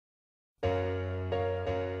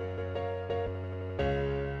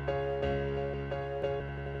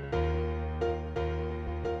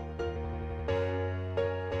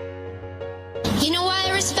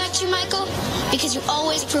Michael? Because you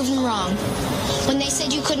always prove them wrong. When they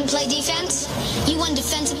said you couldn't play defense, you won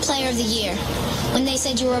Defensive Player of the Year. When they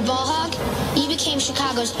said you were a ball hog, you became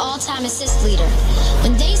Chicago's all-time assist leader.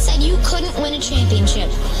 When they said you couldn't win a championship,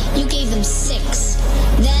 you gave them 6.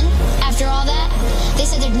 Then, after all that, they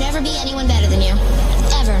said there'd never be anyone better than you.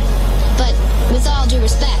 Ever. But, with all due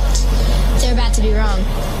respect, they're about to be wrong.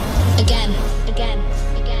 Again. Again.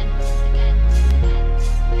 Again. Again.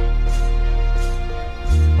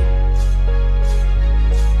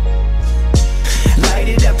 Light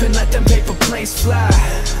it up and let them paper planes fly.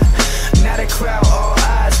 Now the crowd all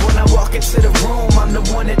eyes. When I walk into the room, I'm the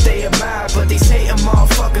one that they admire. But these hating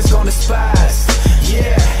motherfuckers gon' despise.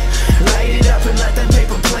 Yeah, light it up and let them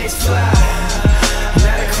paper planes fly.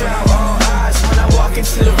 Now the crowd all eyes. When I walk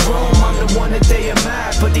into the room, I'm the one that they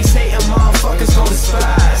admire. But these hating motherfuckers gon'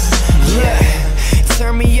 despise. Yeah,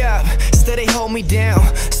 turn me up, still they hold me down.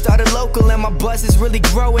 Started local and my buzz is really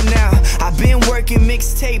growing now. I've been working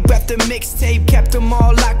mixtape after mixtape, kept them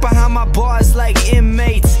all locked behind my bars like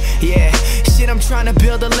inmates. Yeah, shit, I'm trying to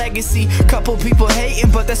build a legacy. Couple people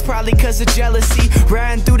hating, but that's probably cause of jealousy.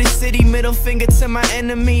 Riding through the city, middle finger to my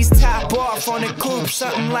enemies. Top off on a coupe,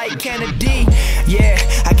 something like Kennedy. Yeah,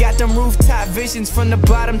 I got them rooftop visions from the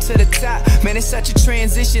bottom to the top. Man, it's such a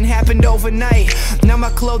transition, happened overnight. Now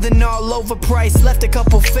my clothing all overpriced. Left a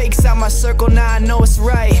couple fakes out my circle, now I know it's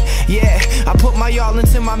right. Yeah, I put my all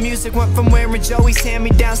into my music. Went from wearing Joey's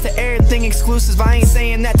hand-me-downs to everything exclusive. I ain't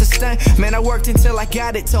saying that to stunt. Man, I worked until I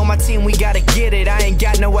got it. Told my team we gotta get it. I ain't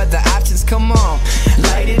got no other options, come on.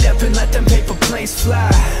 Light it up and let them paper planes fly.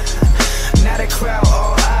 Now the crowd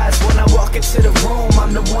all eyes. When I walk into the room,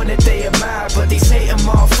 I'm the one that they admire. But these hating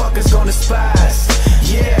motherfuckers gon' despise.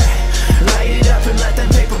 Yeah, light it up and let them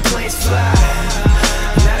paper planes fly.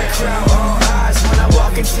 Now the crowd all eyes. When I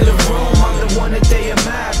walk into the room, I'm the one that they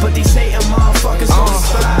admire. But these hating motherfuckers gon'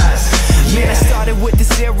 despise. Yeah, I started with the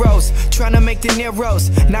zeros, trying to make the Neros.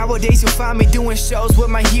 Nowadays you'll find me doing shows with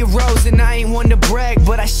my heroes. And I ain't one to brag,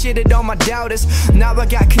 but I shitted on my doubters. Now I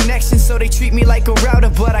got connections, so they treat me like a router.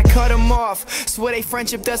 But I cut them off, swear they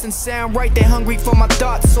friendship doesn't sound right. They hungry for my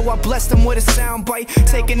thoughts, so I bless them with a sound bite.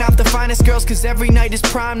 Taking out the finest girls, cause every night is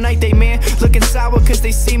prime night. They man looking sour, cause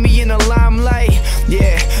they see me in the limelight.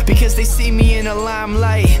 Yeah, because they see me in the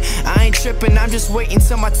limelight. I ain't tripping, I'm just waiting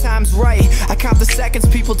till my time's right. I count the seconds,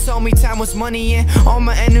 people told me time was money, and all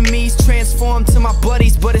my enemies transformed to my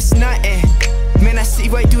buddies, but it's nothing. Man, I see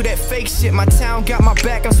right through that fake shit. My town got my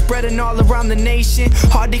back, I'm spreading all around the nation.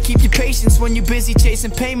 Hard to keep your patience when you're busy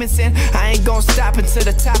chasing payments, and I ain't gon' stop until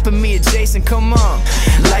the top of me adjacent. Come on,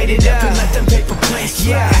 light it up and let them paper planes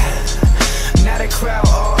fly. Yeah, now the crowd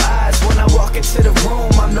all eyes. When I walk into the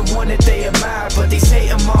room, I'm the one that they admire. But these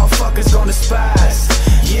hating motherfuckers gon' despise.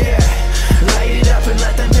 Yeah, light it up and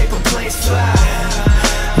let them paper planes fly.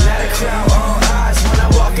 Now the crowd all eyes. When I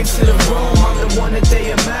walk into the room, I'm the one that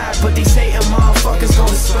they admire. But these hating motherfuckers gon'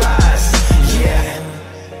 despise. Yeah.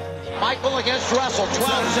 Michael against Russell, 12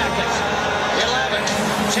 seconds. 11,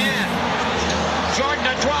 10. Jordan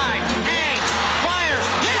to drive.